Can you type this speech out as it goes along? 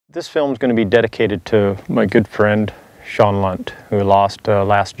This film is going to be dedicated to my good friend Shaun Lunt, who lost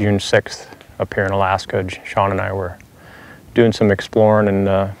last June 6th up here in Alaska. Shaun and I were doing some exploring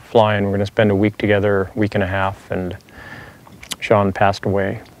and flying. We're going to spend a week together, week and a half, and Shaun passed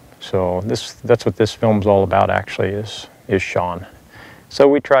away. So that's what this film's all about, actually, is Shaun. So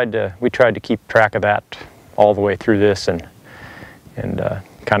we tried to keep track of that all the way through this and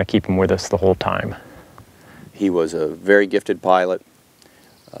kind of keep him with us the whole time. He was a very gifted pilot.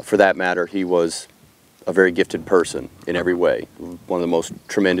 For that matter, he was a very gifted person in every way. One of the most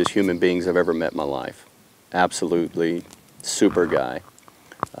tremendous human beings I've ever met in my life. Absolutely super guy.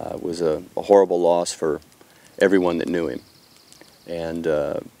 It was a horrible loss for everyone that knew him. And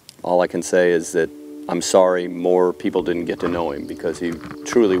all I can say is that I'm sorry more people didn't get to know him, because he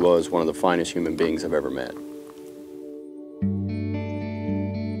truly was one of the finest human beings I've ever met.